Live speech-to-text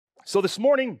So this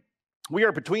morning, we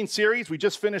are between series. We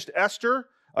just finished Esther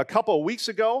a couple of weeks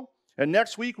ago. And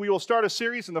next week, we will start a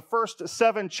series in the first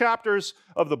 7 chapters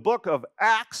of the book of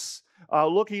Acts,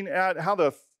 looking at how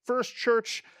the first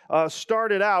church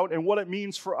started out and what it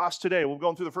means for us today. We'll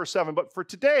go through the first 7. But for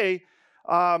today,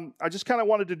 I just kind of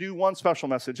wanted to do one special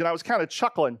message. And I was kind of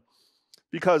chuckling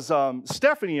because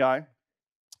Stephanie and I,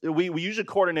 we usually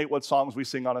coordinate what songs we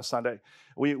sing on a Sunday.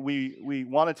 We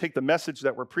want to take the message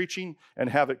that we're preaching and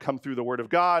have it come through the Word of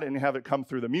God and have it come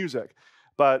through the music.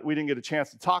 But we didn't get a chance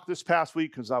to talk this past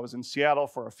week because I was in Seattle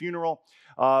for a funeral.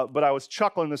 But I was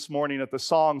chuckling this morning at the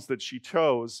songs that she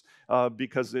chose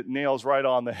because it nails right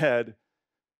on the head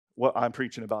what I'm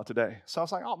preaching about today. So I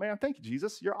was like, oh man, thank you,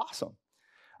 Jesus. You're awesome.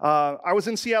 I was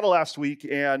in Seattle last week,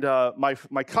 and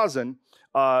my cousin,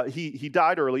 he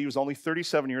died early. He was only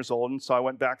 37 years old, and so I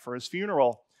went back for his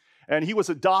funeral. And he was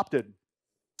adopted.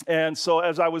 And so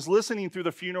as I was listening through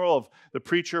the funeral of the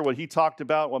preacher, what he talked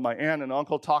about, what my aunt and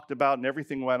uncle talked about, and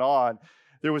everything went on,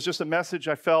 there was just a message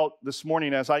I felt this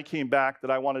morning as I came back that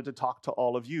I wanted to talk to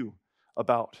all of you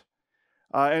about.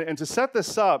 And to set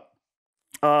this up,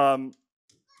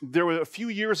 there were a few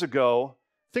years ago,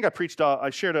 I think I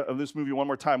shared this movie one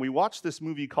more time. We watched this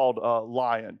movie called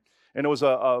Lion, and it was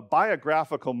a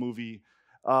biographical movie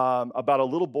about a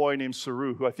little boy named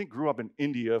Saru, who I think grew up in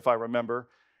India, if I remember,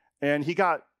 and he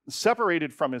got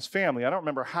separated from his family. I don't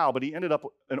remember how, but he ended up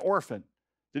an orphan.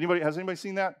 Has anybody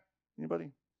seen that? Anybody?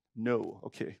 No.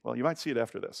 Okay. Well, you might see it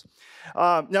after this.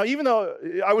 Now, even though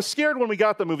I was scared when we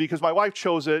got the movie because my wife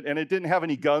chose it and it didn't have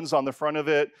any guns on the front of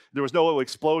it, there was no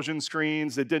explosion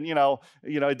screens. It didn't,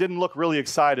 it didn't look really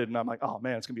excited. And I'm like, oh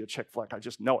man, it's gonna be a chick flick. I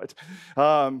just know it.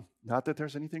 Not that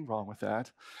there's anything wrong with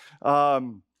that.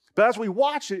 But as we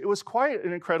watched it, it was quite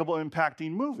an incredible,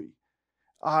 impacting movie.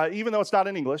 Even though it's not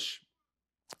in English,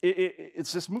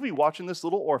 it's this movie watching this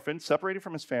little orphan separated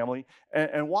from his family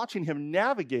and watching him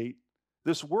navigate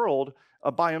this world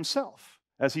by himself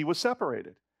as he was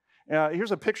separated.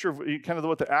 Here's a picture of kind of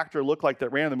what the actor looked like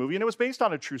that ran the movie, and it was based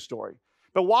on a true story.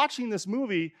 But watching this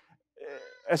movie,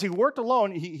 as he worked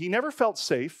alone, he never felt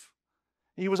safe.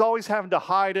 He was always having to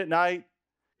hide at night,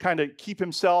 kind of keep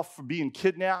himself from being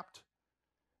kidnapped.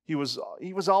 He was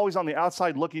always on the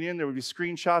outside looking in. There would be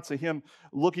screenshots of him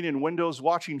looking in windows,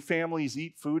 watching families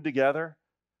eat food together,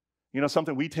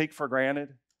 something we take for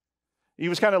granted. He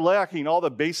was kind of lacking all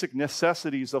the basic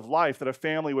necessities of life that a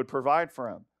family would provide for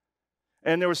him.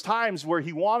 And there was times where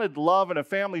he wanted love and a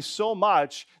family so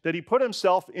much that he put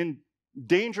himself in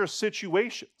dangerous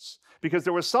situations because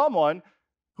there was someone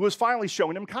who was finally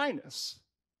showing him kindness.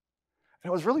 And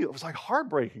it was like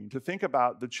heartbreaking to think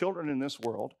about the children in this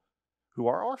world who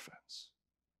are orphans.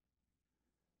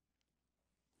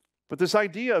 But this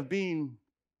idea of being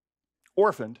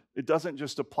orphaned, it doesn't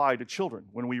just apply to children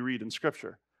when we read in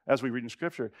Scripture. As we read in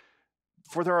Scripture,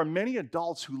 for there are many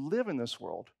adults who live in this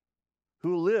world,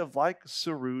 who live like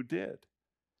Saru did.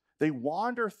 They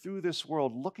wander through this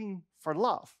world looking for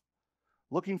love,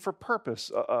 looking for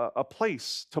purpose, a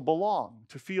place to belong,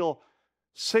 to feel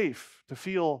safe, to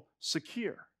feel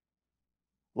secure.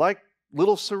 Like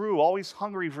little Saru, always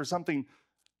hungry for something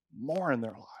more in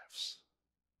their lives.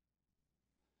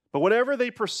 But whatever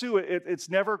they pursue, it's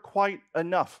never quite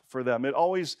enough for them. It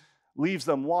always leaves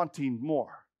them wanting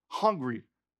more, hungry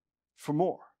for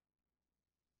more.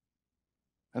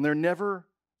 And they're never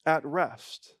at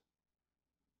rest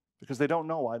because they don't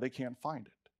know why they can't find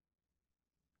it.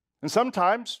 And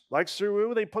sometimes, like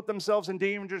Saru, they put themselves in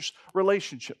dangerous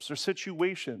relationships or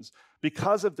situations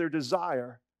because of their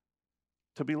desire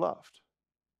to be loved.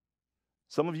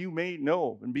 Some of you may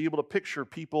know and be able to picture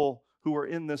people who are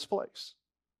in this place.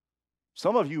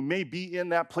 Some of you may be in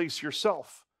that place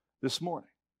yourself this morning.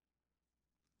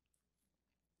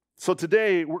 So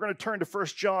today, we're going to turn to 1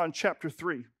 John chapter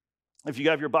 3. If you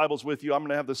have your Bibles with you, I'm going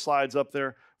to have the slides up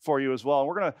there for you as well. And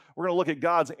we're going to look at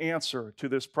God's answer to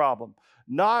this problem.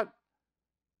 Not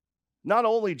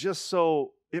only just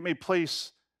so it may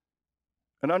place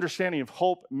an understanding of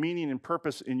hope, meaning, and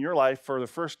purpose in your life for the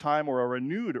first time, or a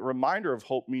renewed reminder of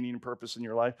hope, meaning, and purpose in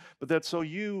your life, but that so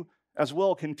you as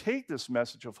well can take this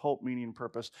message of hope, meaning, and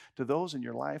purpose to those in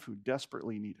your life who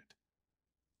desperately need it.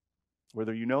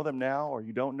 Whether you know them now or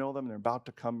you don't know them, they're about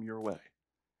to come your way.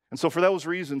 And so for those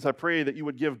reasons, I pray that you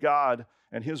would give God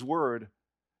and His Word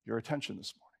your attention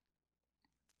this morning.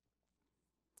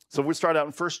 So we start out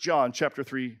in 1 John chapter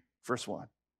 3, verse 1.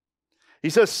 He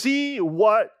says, "See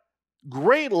what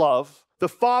great love the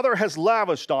Father has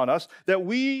lavished on us, that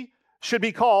we should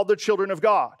be called the children of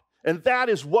God. And that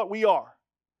is what we are.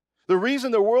 The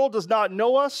reason the world does not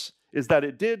know us is that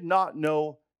it did not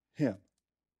know Him."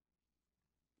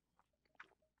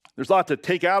 There's a lot to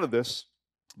take out of this,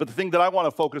 but the thing that I want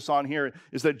to focus on here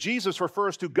is that Jesus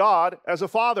refers to God as a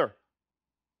father.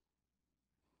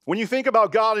 When you think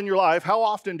about God in your life, how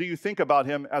often do you think about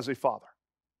him as a father?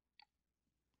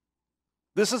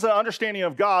 This is an understanding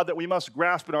of God that we must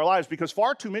grasp in our lives, because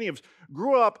far too many of us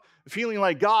grew up feeling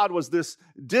like God was this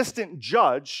distant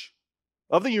judge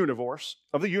of the universe,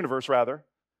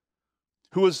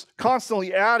 who was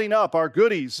constantly adding up our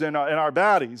goodies and our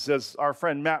baddies, as our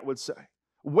friend Matt would say,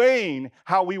 weighing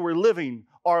how we were living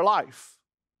our life.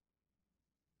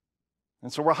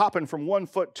 And so we're hopping from one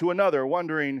foot to another,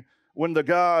 wondering when the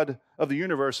God of the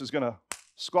universe is going to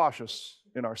squash us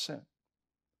in our sin.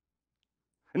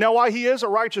 And now, why he is a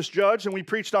righteous judge, and we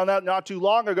preached on that not too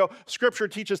long ago, Scripture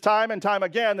teaches time and time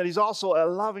again that he's also a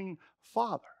loving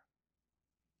father.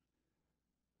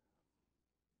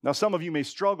 Now, some of you may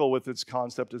struggle with this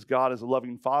concept as God as a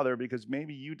loving father because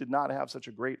maybe you did not have such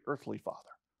a great earthly father.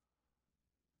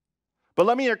 But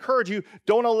let me encourage you,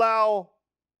 don't allow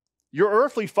your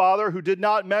earthly father who did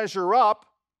not measure up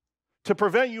to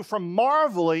prevent you from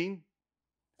marveling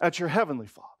at your heavenly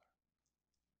Father.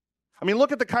 I mean,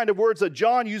 look at the kind of words that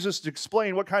John uses to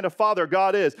explain what kind of Father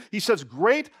God is. He says,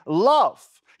 great love.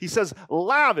 He says,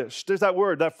 lavish. There's that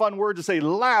word, that fun word to say,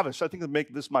 lavish. I think I'll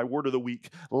make this my word of the week.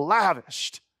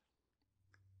 Lavished.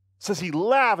 It says he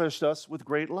lavished us with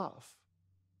great love,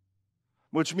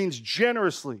 which means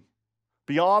generously,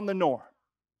 beyond the norm.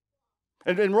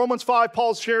 And in Romans 5,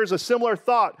 Paul shares a similar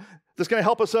thought that's going to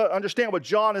help us understand what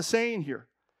John is saying here.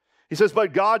 He says,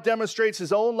 but God demonstrates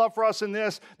his own love for us in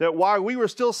this, that while we were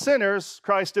still sinners,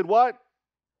 Christ did what?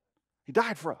 He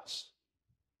died for us.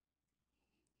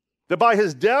 That by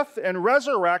his death and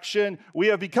resurrection, we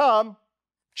have become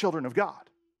children of God.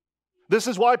 This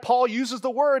is why Paul uses the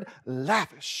word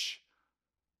lavish.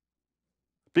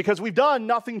 Because we've done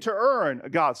nothing to earn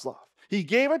God's love. He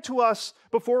gave it to us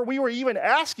before we were even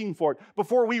asking for it,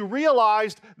 before we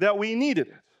realized that we needed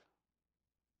it.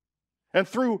 And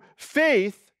through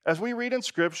faith, as we read in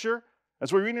Scripture,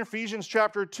 as we read in Ephesians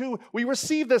chapter 2, we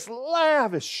receive this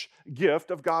lavish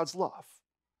gift of God's love.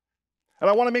 And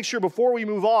I want to make sure before we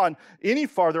move on any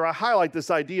farther, I highlight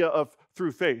this idea of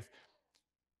through faith.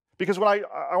 Because when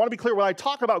I want to be clear, when I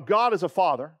talk about God as a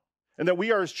father and that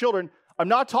we are his children, I'm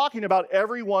not talking about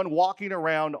everyone walking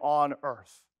around on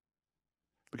earth.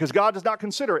 Because God does not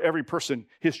consider every person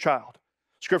his child.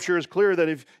 Scripture is clear that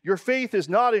if your faith is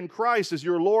not in Christ as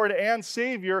your Lord and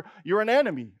Savior, you're an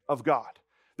enemy of God.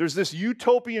 There's this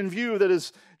utopian view that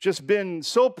has just been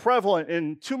so prevalent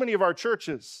in too many of our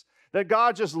churches, that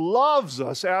God just loves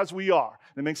us as we are.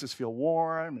 It makes us feel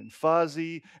warm and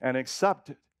fuzzy and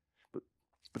accepted.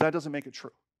 But that doesn't make it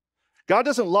true. God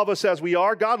doesn't love us as we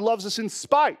are. God loves us in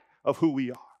spite of who we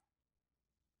are.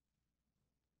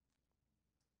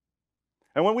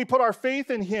 And when we put our faith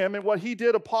in him and what he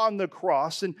did upon the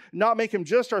cross and not make him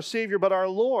just our Savior but our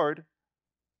Lord,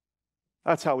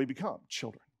 that's how we become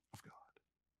children of God.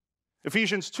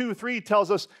 Ephesians 2:3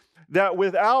 tells us that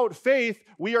without faith,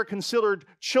 we are considered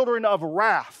children of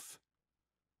wrath.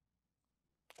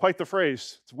 Quite the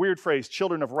phrase. It's a weird phrase,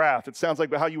 children of wrath. It sounds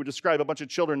like how you would describe a bunch of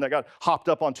children that got hopped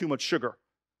up on too much sugar.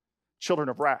 Children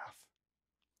of wrath.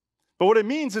 But what it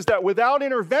means is that without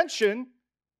intervention,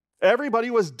 everybody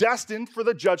was destined for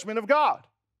the judgment of God.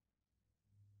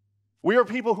 We are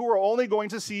people who are only going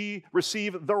to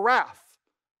receive the wrath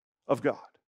of God.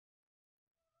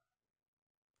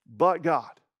 But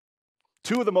God.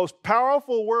 Two of the most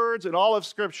powerful words in all of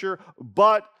Scripture,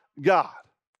 but God.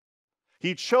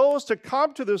 He chose to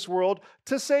come to this world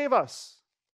to save us.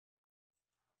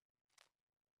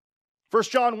 1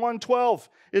 John 1:12,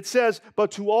 it says,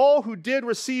 but to all who did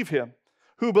receive him,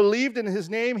 who believed in his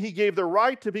name, he gave the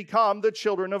right to become the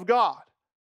children of God.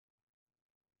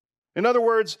 In other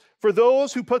words, for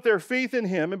those who put their faith in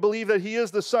him and believe that he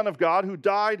is the Son of God who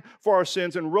died for our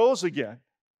sins and rose again,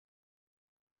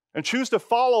 and choose to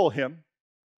follow him,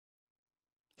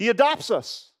 he adopts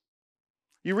us.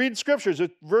 You read scriptures,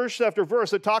 verse after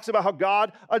verse, it talks about how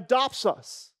God adopts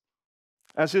us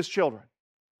as his children.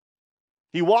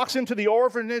 He walks into the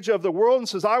orphanage of the world and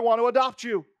says, I want to adopt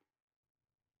you.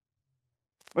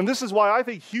 And this is why I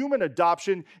think human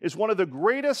adoption is one of the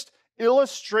greatest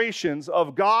illustrations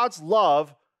of God's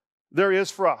love there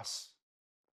is for us.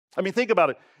 I mean, think about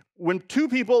it. When two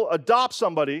people adopt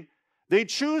somebody, they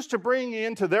choose to bring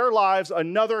into their lives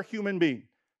another human being.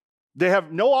 They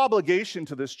have no obligation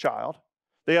to this child.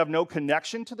 They have no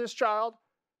connection to this child.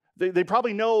 They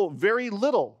probably know very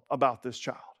little about this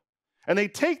child. And they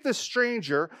take this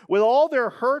stranger with all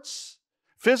their hurts,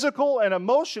 physical and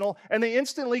emotional, and they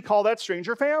instantly call that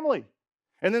stranger family.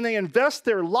 And then they invest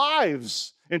their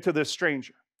lives into this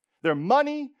stranger. Their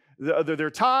money, their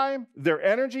time, their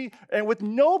energy, and with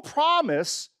no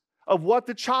promise of what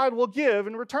the child will give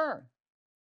in return.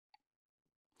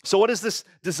 So what is this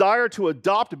desire to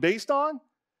adopt based on?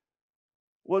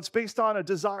 Well, it's based on a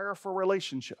desire for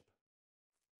relationship,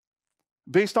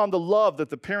 based on the love that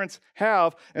the parents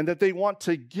have and that they want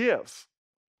to give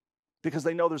because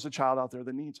they know there's a child out there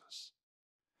that needs us.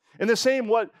 In the same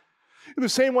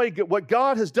way, what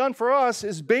God has done for us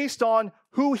is based on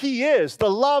who He is, the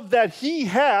love that He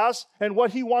has, and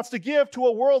what He wants to give to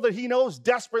a world that He knows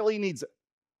desperately needs it.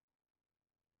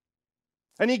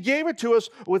 And He gave it to us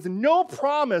with no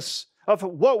promise of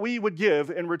what we would give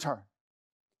in return.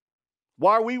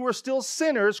 While we were still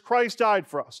sinners, Christ died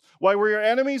for us. While we were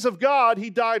enemies of God, He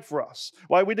died for us.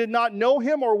 While we did not know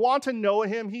Him or want to know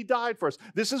Him, He died for us.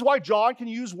 This is why John can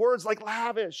use words like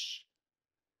lavish.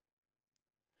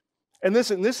 And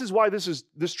this is why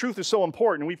this truth is so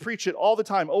important. We preach it all the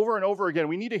time, over and over again.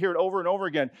 We need to hear it over and over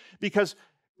again. Because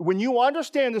when you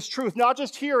understand this truth, not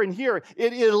just here and here,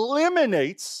 it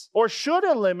eliminates, or should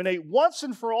eliminate once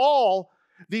and for all,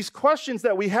 these questions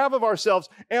that we have of ourselves.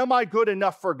 Am I good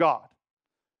enough for God?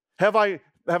 Have I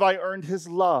earned His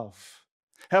love?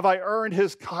 Have I earned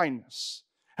His kindness?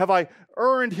 Have I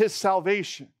earned His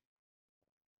salvation?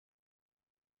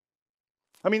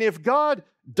 I mean, if God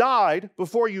died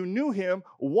before you knew Him,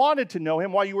 wanted to know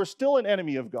Him while you were still an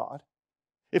enemy of God,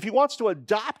 if He wants to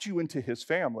adopt you into His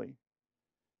family,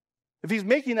 if He's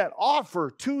making that offer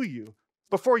to you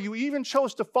before you even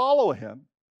chose to follow Him,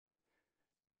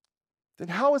 then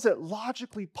how is it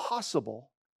logically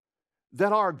possible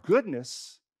that our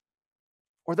goodness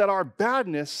or that our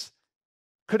badness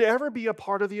could ever be a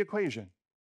part of the equation?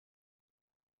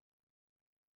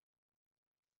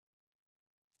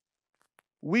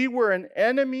 We were an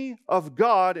enemy of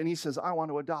God, and He says, I want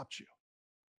to adopt you.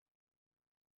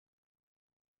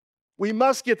 We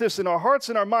must get this in our hearts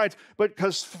and our minds, but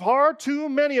because far too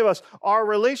many of us, our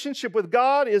relationship with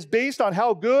God is based on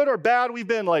how good or bad we've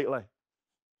been lately.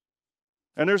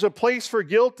 And there's a place for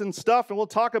guilt and stuff, and we'll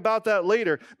talk about that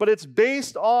later, but it's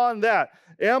based on that.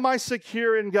 Am I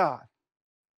secure in God?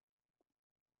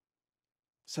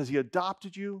 It says He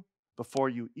adopted you before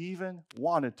you even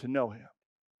wanted to know Him.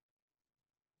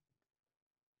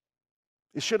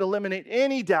 It should eliminate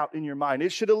any doubt in your mind.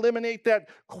 It should eliminate that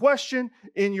question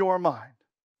in your mind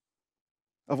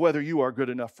of whether you are good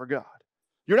enough for God.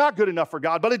 You're not good enough for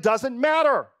God, but it doesn't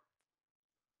matter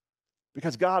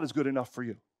because God is good enough for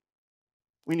you.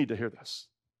 We need to hear this.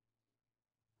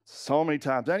 So many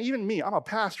times, and even me, I'm a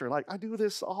pastor, like I do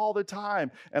this all the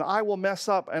time, and I will mess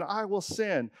up, and I will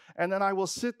sin, and then I will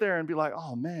sit there and be like,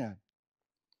 oh man,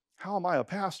 how am I a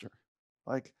pastor?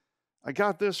 Like, I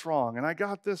got this wrong, and I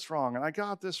got this wrong, and I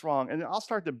got this wrong, and I'll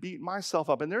start to beat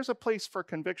myself up, and there's a place for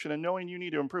conviction and knowing you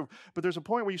need to improve, but there's a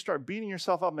point where you start beating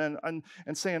yourself up and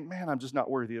saying, man, I'm just not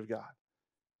worthy of God.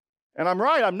 And I'm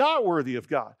right, I'm not worthy of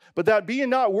God. But that being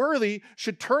not worthy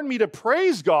should turn me to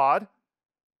praise God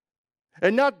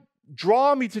and not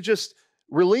draw me to just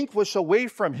relinquish away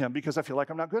from Him because I feel like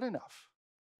I'm not good enough.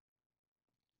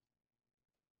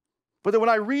 But then when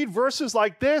I read verses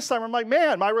like this, I'm like,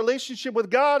 man, my relationship with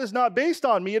God is not based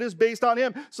on me, it is based on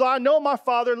Him. So I know my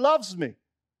Father loves me.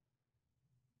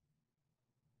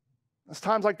 There's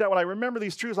times like that when I remember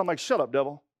these truths, I'm like, shut up,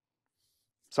 devil.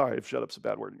 Sorry if shut up's a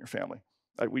bad word in your family.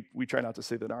 We try not to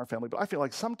say that in our family, but I feel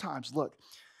like sometimes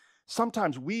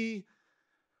we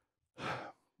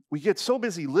get so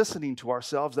busy listening to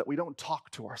ourselves that we don't talk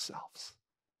to ourselves.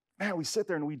 Man, we sit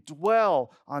there and we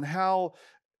dwell on how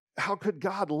could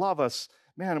God love us?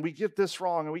 Man, we get this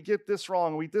wrong, and we get this wrong,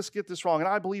 and we get this wrong. And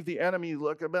I believe the enemy,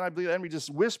 just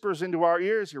whispers into our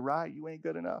ears, you're right, you ain't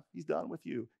good enough. He's done with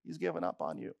you. He's given up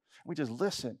on you. We just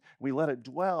listen. We let it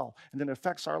dwell, and then it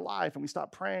affects our life, and we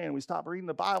stop praying, and we stop reading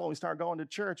the Bible, and we start going to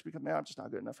church because, man, I'm just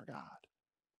not good enough for God.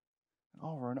 And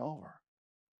over and over.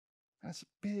 That's a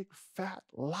big, fat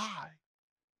lie.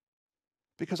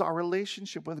 Because our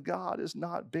relationship with God is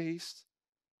not based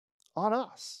on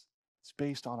us. It's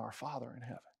based on our Father in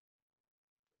heaven.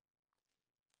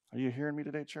 Are you hearing me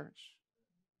today, church?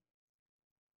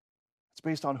 It's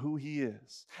based on who He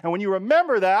is. And when you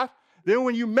remember that, then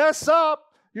when you mess up,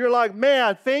 you're like,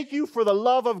 man, thank you for the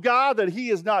love of God that He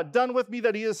is not done with me,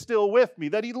 that He is still with me,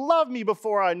 that He loved me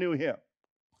before I knew Him.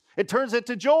 It turns it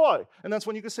to joy. And that's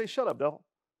when you can say, shut up, devil.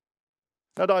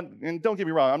 Now, don't get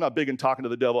me wrong, I'm not big in talking to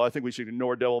the devil. I think we should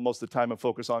ignore devil most of the time and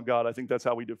focus on God. I think that's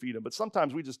how we defeat him. But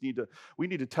sometimes we just need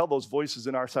to tell those voices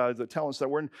in our sides that tell us that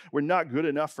we're not good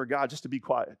enough for God, just to be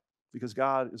quiet, because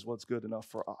God is what's good enough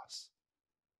for us.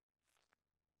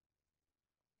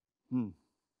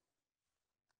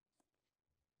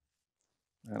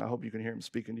 And I hope you can hear him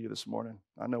speaking to you this morning.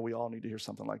 I know we all need to hear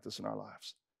something like this in our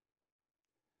lives.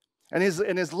 And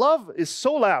his love is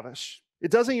so lavish,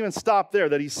 it doesn't even stop there,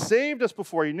 that he saved us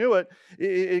before he knew it.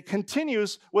 It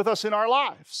continues with us in our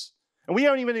lives. And we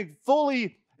haven't even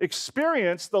fully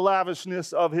experienced the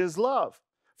lavishness of his love.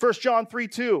 1 John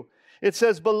 3:2, it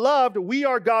says, "Beloved, we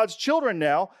are God's children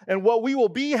now, and what we will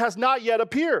be has not yet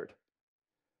appeared.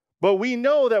 But we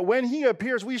know that when he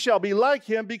appears, we shall be like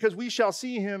him, because we shall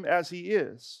see him as he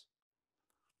is."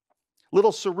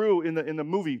 Little Saru in the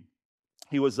movie,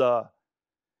 he was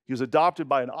adopted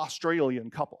by an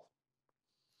Australian couple.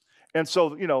 And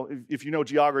so, if you know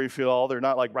geography at all, they're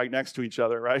not like right next to each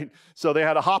other, right? So they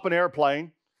had to hop an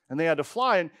airplane and they had to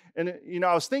fly. And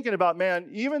I was thinking about, man,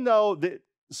 even though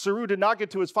Saru did not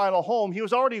get to his final home, he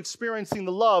was already experiencing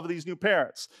the love of these new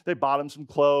parents. They bought him some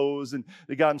clothes and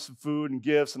they got him some food and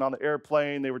gifts, and on the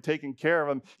airplane, they were taking care of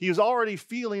him. He was already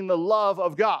feeling the love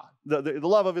of God, the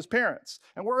love of his parents.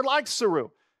 And we're like Saru.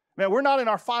 Man, we're not in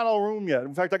our final room yet.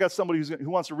 In fact, I got somebody who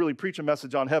wants to really preach a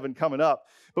message on heaven coming up.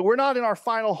 But we're not in our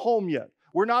final home yet.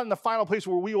 We're not in the final place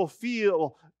where we will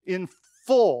feel in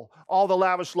full all the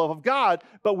lavish love of God,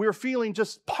 but we're feeling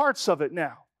just parts of it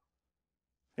now.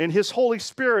 In his Holy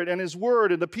Spirit and his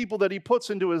word and the people that he puts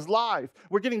into his life,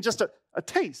 we're getting just a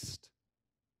taste.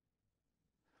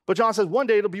 But John says one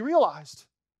day it'll be realized.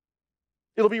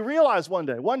 It'll be realized one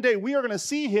day. One day we are going to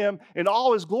see him in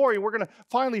all his glory. We're going to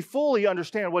finally fully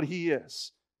understand what he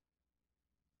is.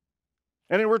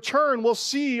 And in return, we'll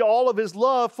see all of his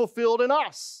love fulfilled in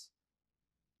us.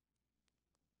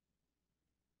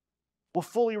 We'll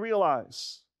fully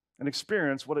realize and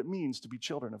experience what it means to be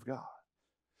children of God.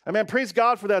 And man, praise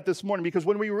God for that this morning, because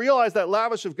when we realize that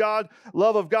lavish of God,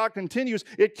 love of God continues,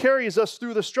 it carries us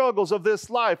through the struggles of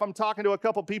this life. I'm talking to a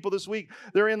couple people this week.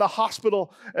 They're in the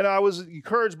hospital, and I was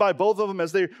encouraged by both of them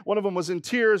as one of them was in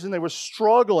tears and they were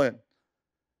struggling.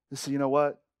 They said, you know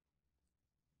what?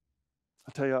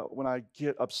 I'll tell you, when I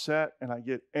get upset and I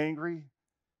get angry,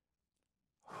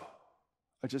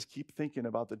 I just keep thinking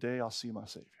about the day I'll see my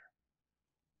Savior.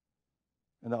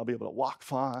 And I'll be able to walk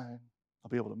fine. I'll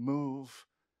be able to move.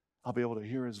 I'll be able to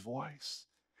hear his voice.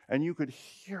 And you could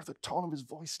hear the tone of his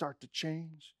voice start to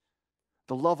change.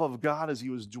 The love of God as he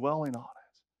was dwelling on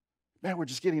it. Man, we're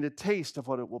just getting a taste of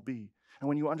what it will be. And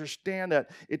when you understand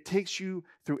that, it takes you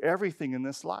through everything in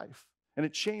this life. And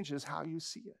it changes how you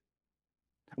see it.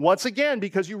 Once again,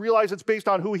 because you realize it's based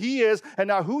on who he is and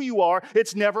not who you are,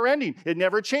 it's never ending. It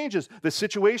never changes. The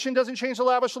situation doesn't change the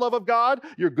lavish love of God.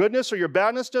 Your goodness or your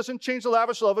badness doesn't change the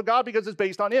lavish love of God because it's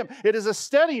based on him. It is a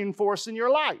steadying force in your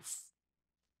life.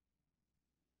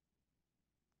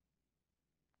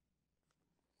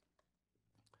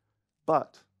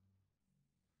 But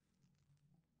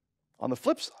on the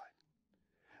flip side,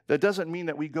 that doesn't mean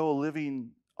that we go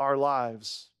living our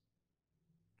lives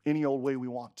any old way we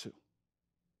want to.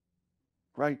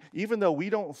 Right? Even though we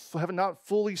have not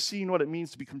fully seen what it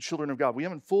means to become children of God, we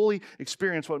haven't fully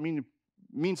experienced what it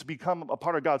means to become a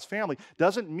part of God's family,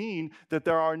 doesn't mean that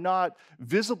there are not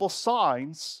visible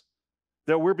signs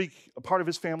that we're a part of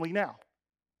his family now.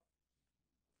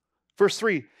 Verse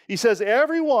 3, he says,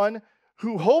 everyone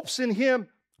who hopes in him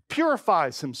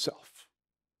purifies himself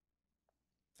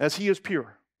as he is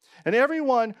pure. And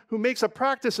everyone who makes a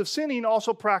practice of sinning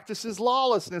also practices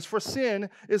lawlessness, for sin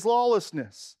is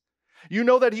lawlessness. You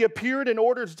know that he appeared in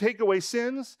order to take away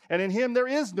sins, and in him there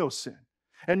is no sin.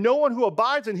 And no one who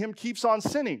abides in him keeps on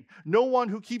sinning. No one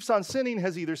who keeps on sinning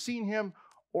has either seen him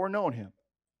or known him.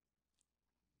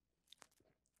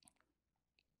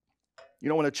 You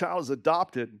know, when a child is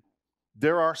adopted,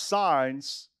 there are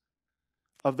signs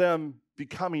of them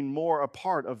becoming more a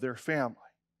part of their family.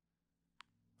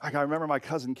 Like I remember my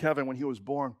cousin Kevin, when he was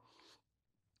born,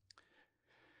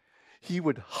 he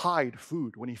would hide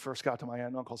food when he first got to my aunt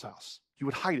and uncle's house. He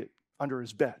would hide it under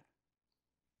his bed.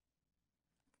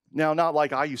 Now, not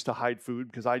like I used to hide food,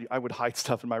 because I would hide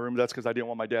stuff in my room. That's because I didn't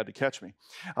want my dad to catch me.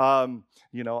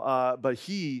 But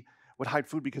he would hide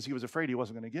food because he was afraid he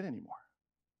wasn't going to get any more,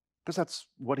 because that's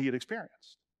what he had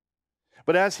experienced.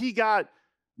 But as he got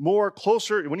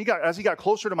closer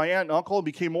to my aunt and uncle and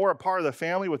became more a part of the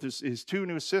family with his two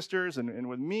new sisters and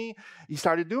with me, he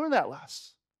started doing that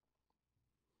less.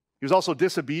 He was also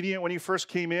disobedient when he first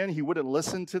came in. He wouldn't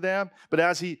listen to them. But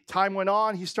as time went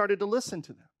on, he started to listen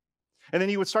to them. And then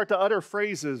he would start to utter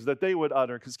phrases that they would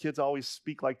utter, because kids always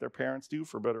speak like their parents do,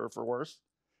 for better or for worse.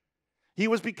 He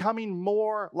was becoming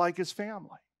more like his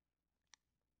family.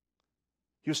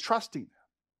 He was trusting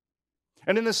them.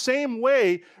 And in the same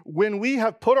way, when we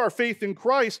have put our faith in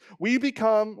Christ, we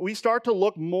start to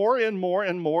look more and more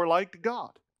and more like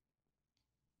God.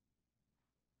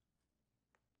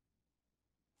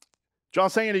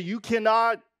 John's saying that you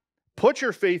cannot put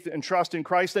your faith and trust in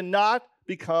Christ and not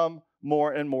become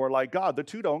more and more like God. The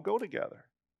two don't go together.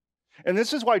 And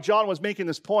this is why John was making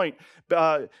this point.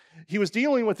 He was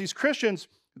dealing with these Christians.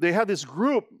 They had this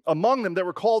group among them that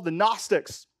were called the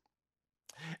Gnostics.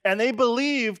 And they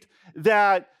believed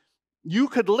that you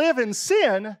could live in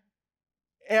sin,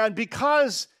 and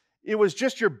because it was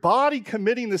just your body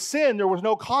committing the sin, there was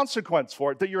no consequence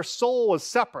for it, that your soul was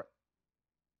separate,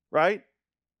 right?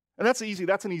 And that's an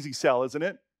easy sell, isn't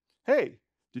it? Hey,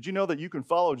 did you know that you can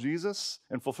follow Jesus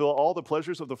and fulfill all the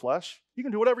pleasures of the flesh? You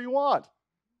can do whatever you want.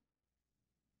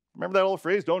 Remember that old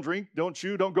phrase, don't drink, don't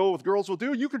chew, don't go with girls who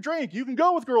do? You can drink, you can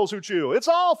go with girls who chew. It's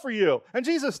all for you. And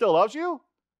Jesus still loves you.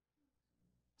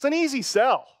 It's an easy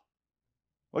sell.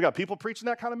 We got people preaching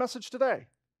that kind of message today.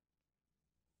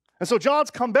 And so John's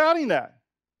combating that.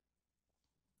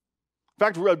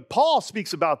 In fact, Paul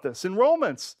speaks about this in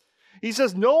Romans. He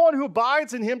says, no one who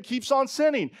abides in him keeps on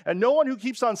sinning, and no one who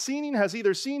keeps on sinning has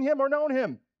either seen him or known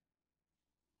him.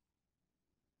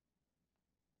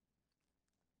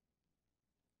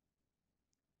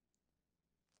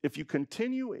 If you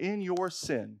continue in your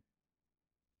sin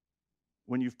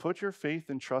when you've put your faith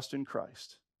and trust in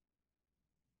Christ,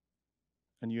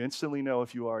 and you instantly know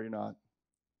if you are or not,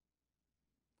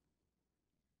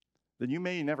 then you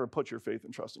may never put your faith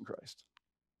and trust in Christ.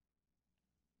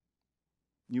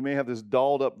 You may have this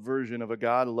dolled up version of a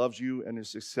God who loves you and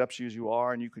just accepts you as you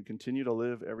are, and you can continue to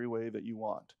live every way that you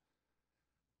want.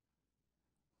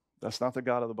 That's not the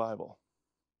God of the Bible.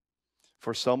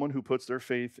 For someone who puts their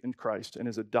faith in Christ and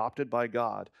is adopted by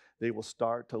God, they will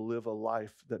start to live a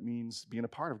life that means being a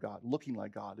part of God, looking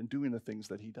like God, and doing the things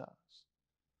that he does.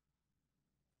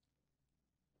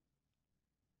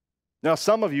 Now,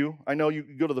 some of you, I know you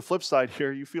go to the flip side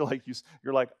here, you feel like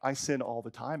you're like, I sin all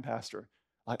the time, Pastor.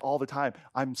 Like all the time.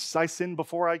 I sinned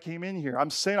before I came in here. I'm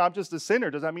just a sinner.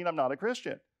 Does that mean I'm not a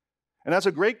Christian? And that's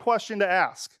a great question to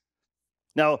ask.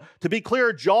 Now, to be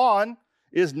clear, John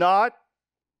is not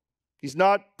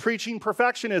preaching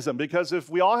perfectionism, because if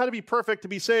we all had to be perfect to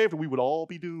be saved, we would all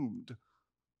be doomed.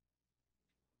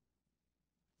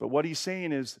 But what he's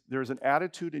saying is there's an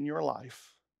attitude in your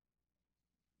life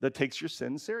that takes your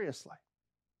sin seriously.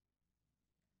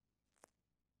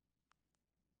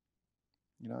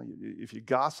 You know, if you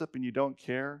gossip and you don't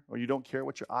care, or you don't care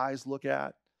what your eyes look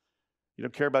at, you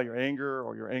don't care about your anger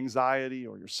or your anxiety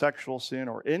or your sexual sin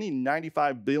or any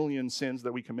 95 billion sins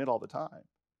that we commit all the time.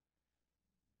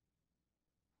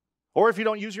 Or if you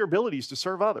don't use your abilities to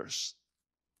serve others.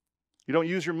 You don't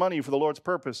use your money for the Lord's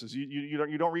purposes.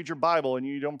 You don't read your Bible and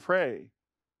you don't pray.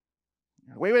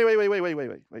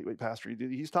 Wait, Pastor.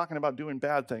 He's talking about doing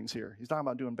bad things here. He's talking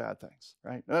about doing bad things,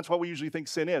 right? And that's what we usually think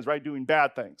sin is, right? Doing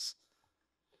bad things.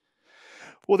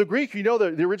 Well, the Greek, you know,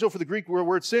 the original for the Greek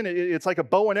word sin, it's like a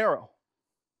bow and arrow.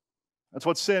 That's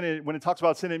what sin is. When it talks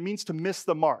about sin, it means to miss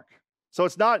the mark. So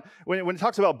it's not, when it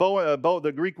talks about bow,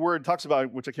 the Greek word talks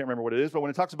about, which I can't remember what it is, but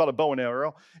when it talks about a bow and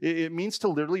arrow, it means to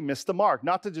literally miss the mark.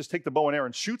 Not to just take the bow and arrow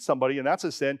and shoot somebody, and that's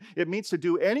a sin. It means to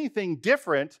do anything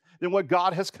different than what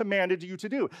God has commanded you to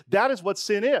do. That is what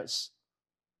sin is.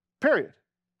 Period.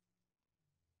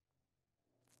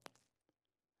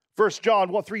 1 John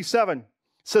 3:7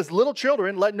 says, little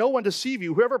children, let no one deceive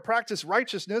you. Whoever practices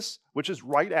righteousness, which is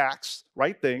right acts,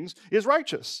 right things, is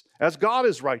righteous, as God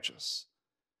is righteous.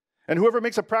 And whoever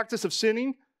makes a practice of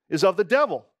sinning is of the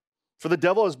devil, for the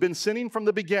devil has been sinning from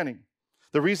the beginning.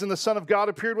 The reason the Son of God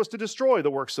appeared was to destroy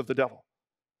the works of the devil.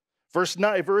 Verse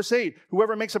 8,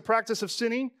 whoever makes a practice of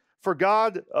sinning, for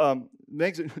God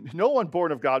no one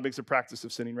born of God makes a practice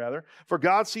of sinning, rather. For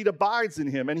God's seed abides in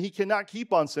him, and he cannot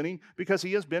keep on sinning because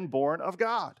he has been born of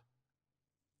God.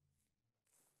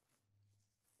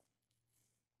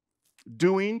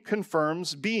 Doing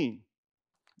confirms being.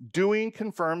 Doing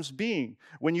confirms being.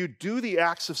 When you do the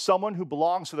acts of someone who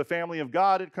belongs to the family of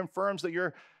God, it confirms that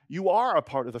you are a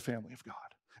part of the family of God.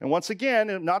 And once again,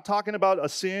 I'm not talking about a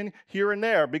sin here and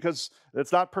there, because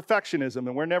it's not perfectionism,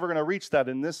 and we're never going to reach that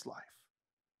in this life.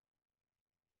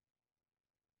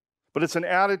 But it's an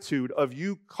attitude of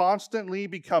you constantly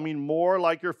becoming more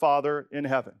like your Father in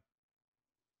heaven.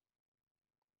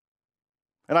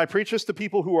 And I preach this to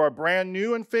people who are brand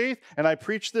new in faith, and I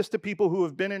preach this to people who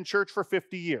have been in church for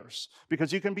 50 years.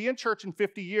 Because you can be in church in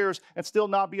 50 years and still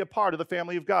not be a part of the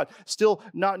family of God, still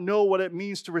not know what it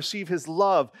means to receive his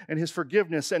love and his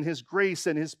forgiveness and his grace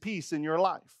and his peace in your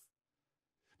life.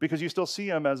 Because you still see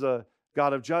him as a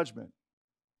God of judgment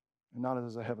and not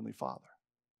as a heavenly Father.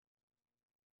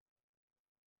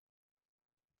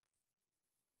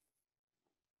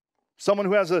 Someone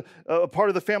who has a part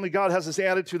of the family of God has this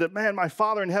attitude that, man, my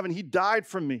Father in heaven, he died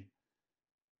for me.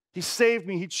 He saved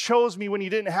me. He chose me when he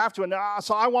didn't have to. And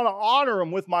so I want to honor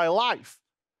him with my life.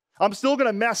 I'm still going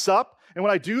to mess up. And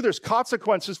when I do, there's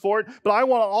consequences for it. But I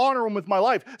want to honor him with my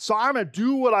life. So I'm going to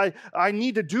do what I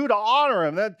need to do to honor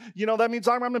him. That means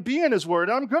I'm going to be in his word.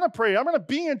 And I'm going to pray. I'm going to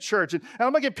be in church. And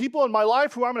I'm going to get people in my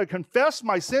life who I'm going to confess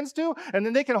my sins to. And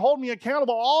then they can hold me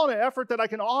accountable, all in an effort that I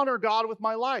can honor God with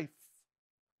my life.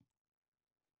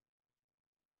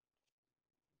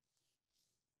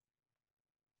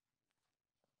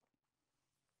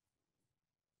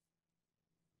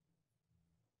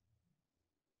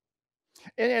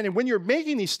 And when you're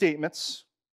making these statements,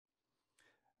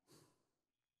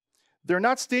 they're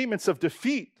not statements of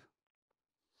defeat.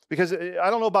 Because I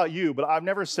don't know about you, but I've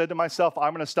never said to myself,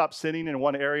 I'm going to stop sinning in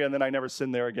one area and then I never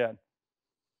sin there again.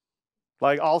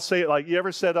 Like I'll say it, like you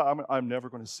ever said, I'm never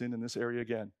going to sin in this area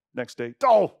again. Next day,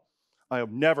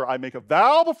 I make a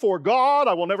vow before God,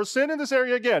 I will never sin in this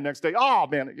area again. Next day,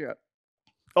 yeah.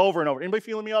 Over and over. Anybody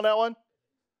feeling me on that one?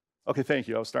 Okay, thank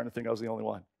you. I was starting to think I was the only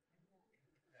one.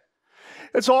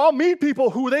 And so I'll meet people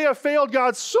who they have failed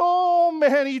God so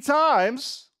many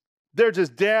times, they're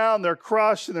just down, they're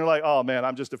crushed, and they're like, oh man,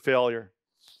 I'm just a failure.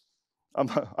 I'm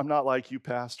not like you,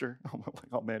 Pastor. I'm like,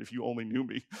 oh man, if you only knew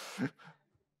me.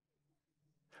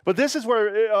 But this is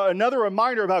where another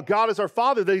reminder about God as our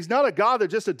Father, that he's not a God that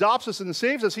just adopts us and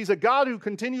saves us. He's a God who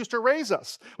continues to raise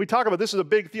us. We talk about, this is a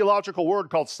big theological word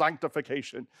called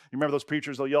sanctification. You remember those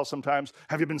preachers, they'll yell sometimes,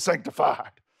 have you been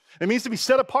sanctified? It means to be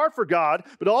set apart for God,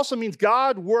 but it also means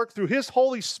God worked through his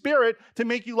Holy Spirit to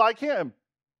make you like him.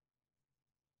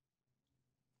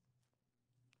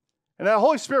 And that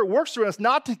Holy Spirit works through us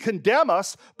not to condemn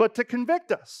us, but to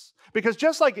convict us. Because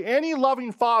just like any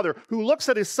loving father who looks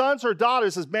at his sons or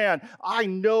daughters and says, man, I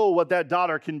know what that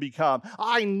daughter can become.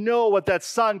 I know what that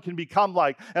son can become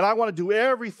like. And I want to do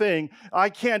everything I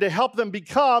can to help them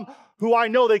become who I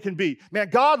know they can be. Man,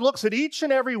 God looks at each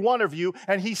and every one of you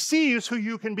and he sees who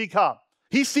you can become.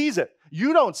 He sees it.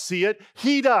 You don't see it.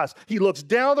 He does. He looks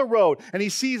down the road and he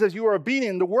sees, as you are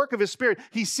obedient in the work of his Spirit,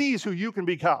 he sees who you can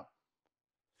become.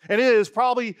 And it is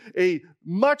probably a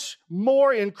much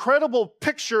more incredible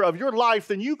picture of your life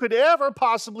than you could ever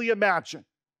possibly imagine.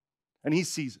 And he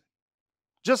sees it.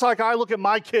 Just like I look at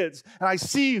my kids and I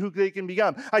see who they can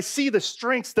become. I see the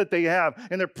strengths that they have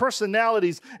and their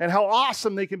personalities and how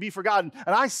awesome they can be for God.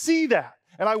 And I see that.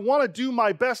 And I want to do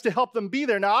my best to help them be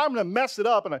there. Now, I'm going to mess it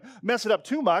up, and I mess it up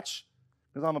too much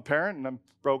because I'm a parent and I'm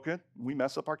broken. We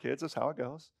mess up our kids. That's how it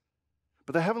goes.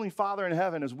 But the Heavenly Father in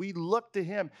heaven, as we look to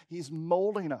him, he's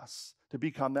molding us to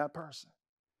become that person.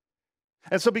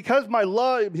 And so because my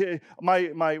love,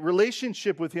 my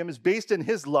relationship with him is based in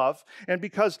his love, and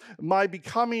because my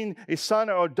becoming a son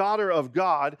or a daughter of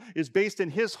God is based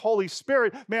in his Holy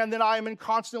Spirit, man, then I am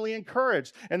constantly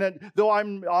encouraged. And that though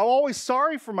I'm always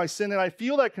sorry for my sin, and I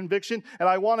feel that conviction, and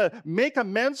I want to make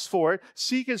amends for it,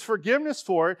 seek his forgiveness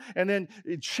for it, and then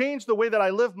change the way that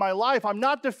I live my life, I'm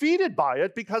not defeated by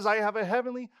it because I have a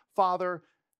Heavenly Father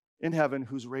in heaven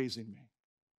who's raising me,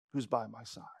 who's by my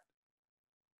side.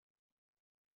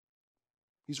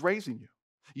 He's raising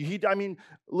you.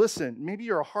 Listen, maybe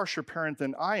you're a harsher parent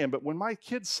than I am, but when my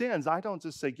kid sins, I don't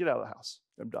just say, get out of the house.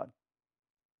 I'm done.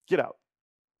 Get out.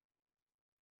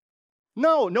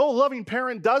 No loving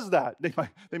parent does that.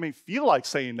 They may feel like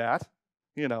saying that,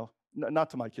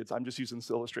 not to my kids. I'm just using this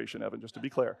illustration, Evan, just to be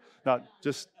clear. Not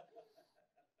just,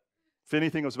 if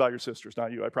anything, it was about your sisters,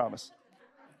 not you, I promise.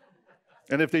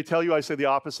 And if they tell you I say the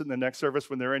opposite in the next service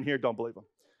when they're in here, don't believe them.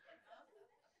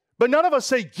 But none of us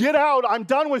say, get out, I'm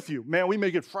done with you. Man, we may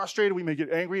get frustrated, we may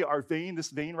get angry. This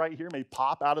vein right here may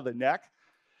pop out of the neck.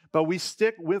 But we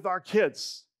stick with our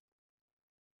kids.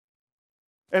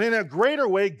 And in a greater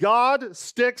way, God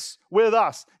sticks with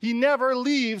us. He never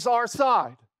leaves our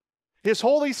side. His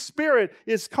Holy Spirit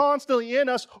is constantly in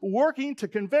us, working to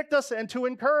convict us and to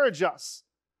encourage us.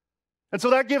 And so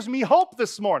that gives me hope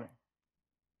this morning.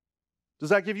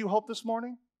 Does that give you hope this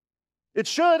morning? It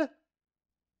should.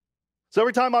 So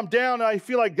every time I'm down and I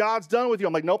feel like God's done with you,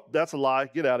 I'm like, nope, that's a lie.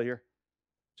 Get out of here.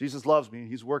 Jesus loves me and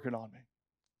he's working on me.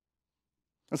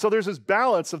 And so there's this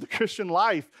balance of the Christian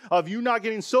life of you not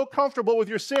getting so comfortable with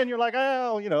your sin. You're like,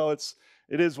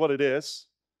 it is what it is.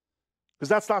 Because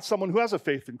that's not someone who has a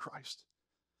faith in Christ.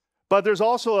 But there's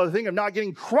also a thing of not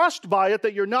getting crushed by it,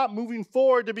 that you're not moving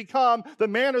forward to become the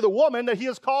man or the woman that he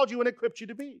has called you and equipped you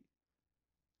to be.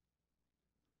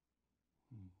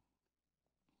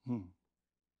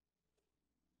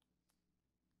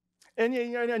 And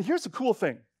here's the cool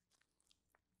thing.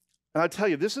 And I tell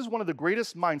you, this is one of the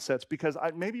greatest mindsets, because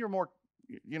maybe you're more,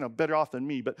 better off than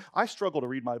me, but I struggle to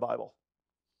read my Bible.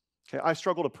 Okay, I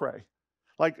struggle to pray.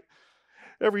 Like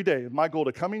every day, my goal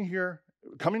to come in here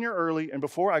come in here early, and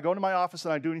before I go into my office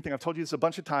and I do anything, I've told you this a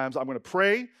bunch of times, I'm going to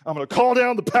pray. I'm going to call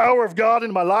down the power of God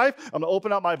into my life. I'm going to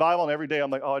open up my Bible, and every day I'm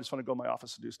like, oh, I just want to go to my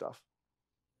office and do stuff.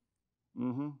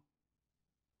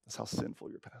 That's how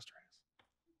sinful your pastor is.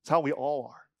 That's how we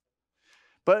all are.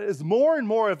 But as more and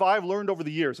more if I've learned over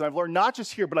the years, and I've learned not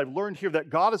just here, but I've learned here that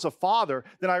God is a father,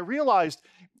 then I realized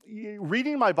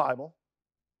reading my Bible,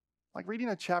 like reading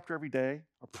a chapter every day,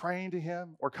 or praying to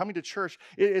him, or coming to church,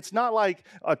 it's not like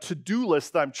a to-do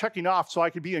list that I'm checking off so I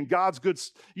could be in God's good,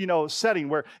 setting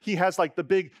where he has like the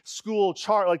big school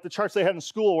chart, like the charts they had in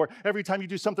school, where every time you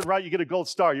do something right, you get a gold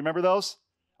star. You remember those?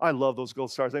 I love those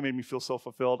gold stars. They made me feel so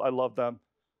fulfilled. I love them.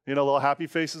 Little happy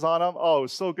faces on them. Oh, it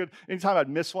was so good. Anytime I'd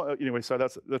miss one. Anyway, sorry,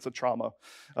 that's a trauma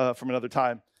from another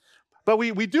time. But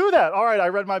we do that. All right, I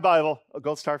read my Bible. A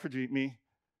gold star for me.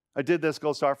 I did this,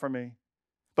 gold star for me.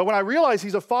 But when I realized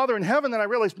he's a father in heaven, then I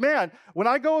realized, man, when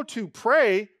I go to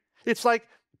pray, it's like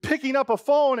picking up a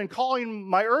phone and calling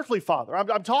my earthly father.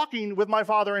 I'm talking with my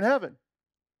Father in heaven.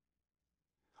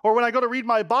 Or when I go to read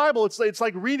my Bible, it's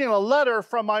like reading a letter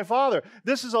from my Father.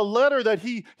 This is a letter that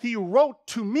he wrote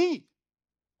to me.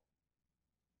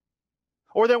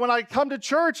 Or that when I come to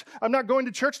church, I'm not going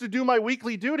to church to do my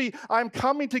weekly duty. I'm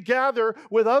coming to gather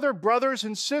with other brothers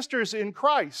and sisters in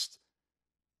Christ.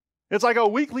 It's like a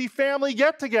weekly family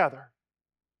get-together.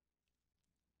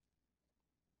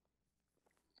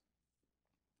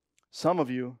 Some of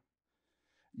you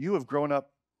have grown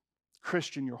up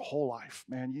Christian your whole life,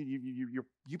 man.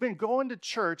 You've been going to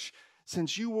church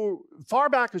since you were far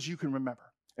back as you can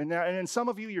remember. And some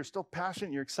of you, you're still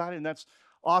passionate, you're excited, and that's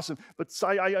awesome. But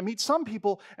I meet some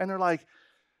people, and they're like,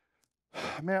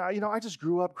 man, I just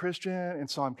grew up Christian, and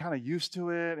so I'm kind of used to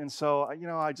it, and so,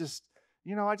 I just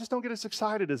don't get as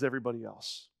excited as everybody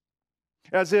else.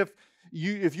 As if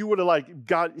you would have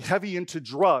got heavy into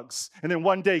drugs, and then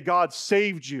one day God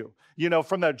saved you,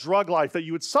 from that drug life, that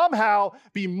you would somehow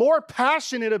be more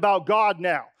passionate about God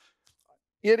now.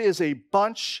 It is a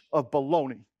bunch of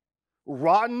baloney.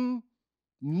 Rotten,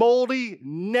 moldy,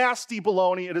 nasty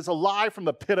baloney. It is a lie from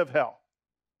the pit of hell.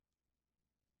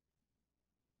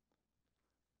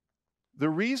 The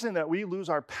reason that we lose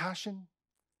our passion,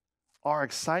 our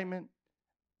excitement,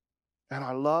 and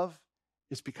our love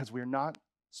is because we're not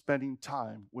spending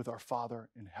time with our Father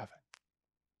in heaven.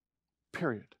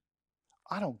 Period.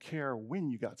 I don't care when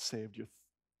you got saved. You're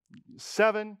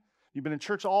 7, you've been in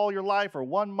church all your life, or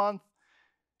 1 month.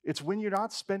 It's when you're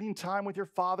not spending time with your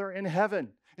Father in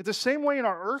heaven. It's the same way in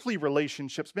our earthly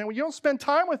relationships, man. When you don't spend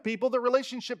time with people, the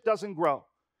relationship doesn't grow.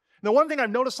 Now, one thing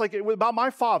I've noticed about my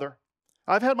father,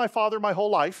 I've had my father my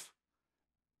whole life.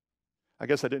 I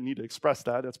guess I didn't need to express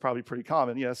that. That's probably pretty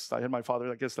common. Yes, I had my father.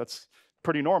 I guess that's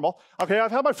pretty normal. Okay,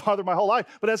 I've had my father my whole life.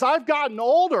 But as I've gotten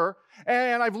older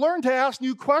and I've learned to ask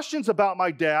new questions about my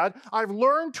dad, I've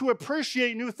learned to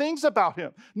appreciate new things about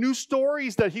him, new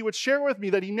stories that he would share with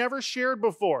me that he never shared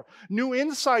before, new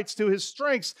insights to his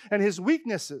strengths and his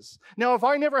weaknesses. Now, if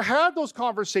I never had those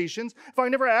conversations, if I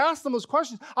never asked them those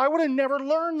questions, I would have never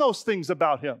learned those things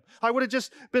about him. I would have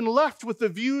just been left with the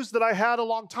views that I had a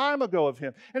long time ago of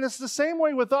him. And it's the same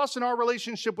way with us in our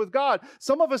relationship with God.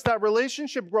 Some of us, that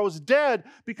relationship grows dead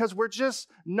because we're just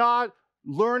not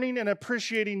learning and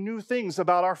appreciating new things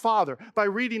about our Father by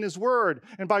reading His Word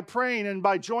and by praying and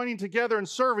by joining together and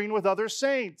serving with other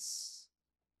saints.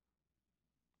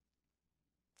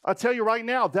 I'll tell you right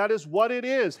now, that is what it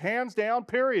is, hands down,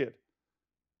 period.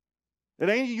 It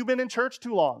ain't you've been in church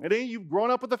too long. It ain't you've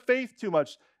grown up with the faith too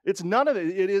much. It's none of it.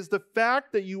 It is the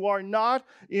fact that you are not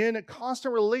in a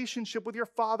constant relationship with your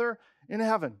Father in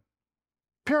heaven.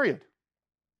 Period.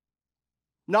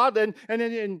 Not and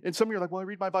some of you are like, well, I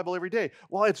read my Bible every day.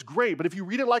 Well, it's great, but if you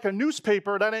read it like a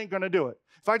newspaper, that ain't going to do it.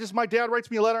 If my dad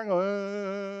writes me a letter and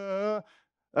go,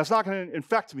 that's not going to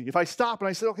infect me. If I stop and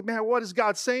I say, okay, man, what is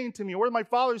God saying to me? What is my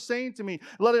Father saying to me?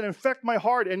 Let it infect my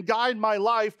heart and guide my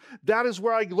life. That is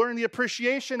where I learn the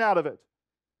appreciation out of it.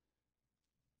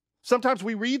 Sometimes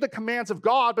we read the commands of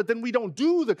God, but then we don't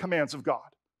do the commands of God.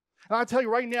 And I'll tell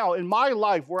you right now, in my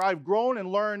life, where I've grown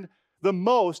and learned the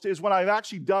most is when I've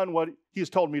actually done what He has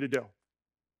told me to do.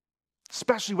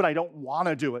 Especially when I don't want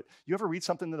to do it. You ever read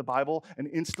something in the Bible and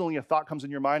instantly a thought comes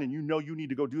in your mind and you know you need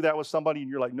to go do that with somebody and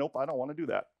you're like, nope, I don't want to do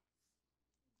that.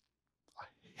 I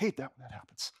hate that when that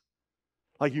happens.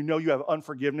 Like you have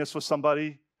unforgiveness with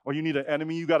somebody or you need an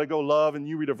enemy you got to go love and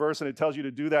you read a verse and it tells you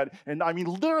to do that. And I mean,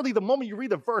 literally the moment you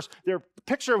read the verse, their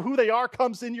picture of who they are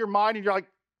comes in your mind and you're like,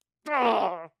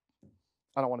 I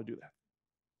don't want to do that.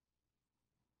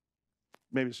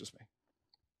 Maybe it's just me.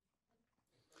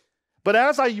 But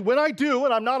when I do,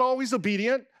 and I'm not always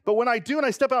obedient, but when I do and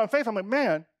I step out in faith, I'm like,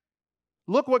 man,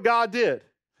 look what God did.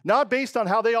 Not based on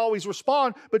how they always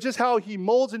respond, but just how he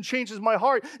molds and changes my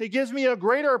heart. It gives me a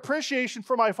greater appreciation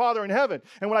for my Father in heaven.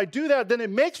 And when I do that, then it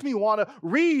makes me want to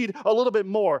read a little bit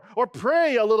more, or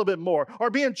pray a little bit more, or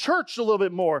be in church a little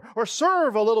bit more, or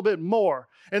serve a little bit more.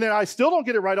 And then I still don't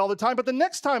get it right all the time, but the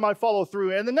next time I follow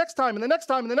through, and the next time, and the next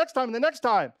time, and the next time, and the next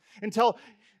time, until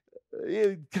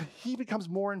he becomes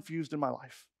more infused in my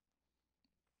life.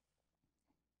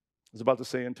 I was about to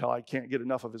say until I can't get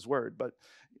enough of his word, but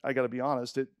I got to be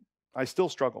honest, I still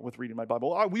struggle with reading my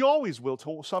Bible. We always will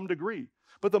to some degree.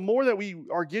 But the more that we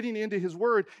are getting into his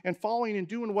word and following and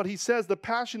doing what he says, the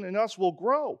passion in us will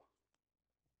grow.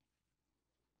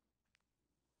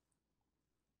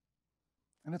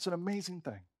 And it's an amazing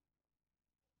thing.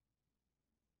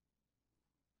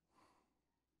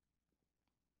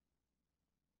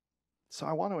 So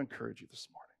I want to encourage you this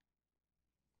morning.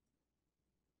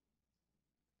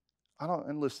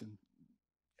 And listen,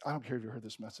 I don't care if you heard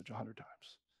this message 100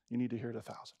 times. You need to hear it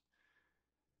 1,000.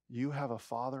 You have a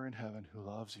Father in heaven who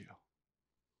loves you.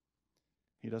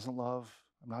 He doesn't love,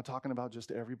 I'm not talking about just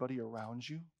everybody around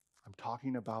you. I'm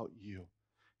talking about you.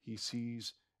 He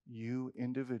sees you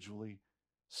individually,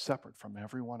 separate from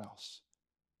everyone else.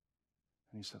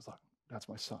 And he says, look, that's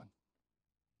my son.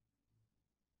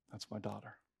 That's my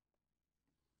daughter.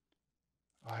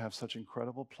 I have such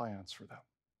incredible plans for them.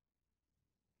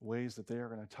 Ways that they are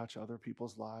going to touch other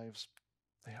people's lives,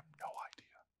 they have no idea.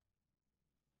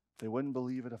 They wouldn't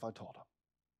believe it if I told them.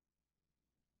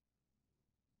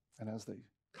 And as they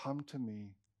come to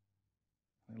me,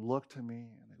 they look to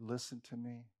me, and they listen to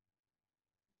me,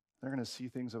 they're going to see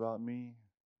things about me,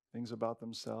 things about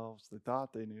themselves they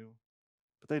thought they knew,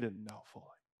 but they didn't know fully.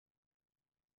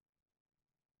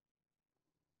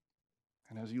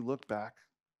 And as you look back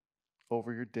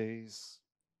over your days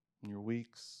and your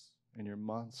weeks and your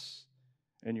months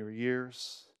and your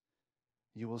years,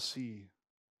 you will see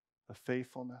the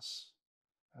faithfulness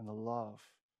and the love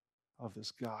of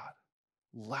this God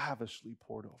lavishly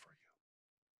poured over you.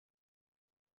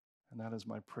 And that is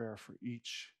my prayer for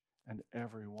each and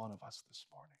every one of us this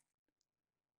morning.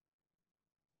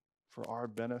 For our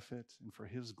benefit and for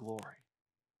his glory,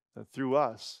 that through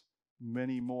us,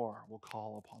 many more will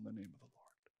call upon the name of the Lord.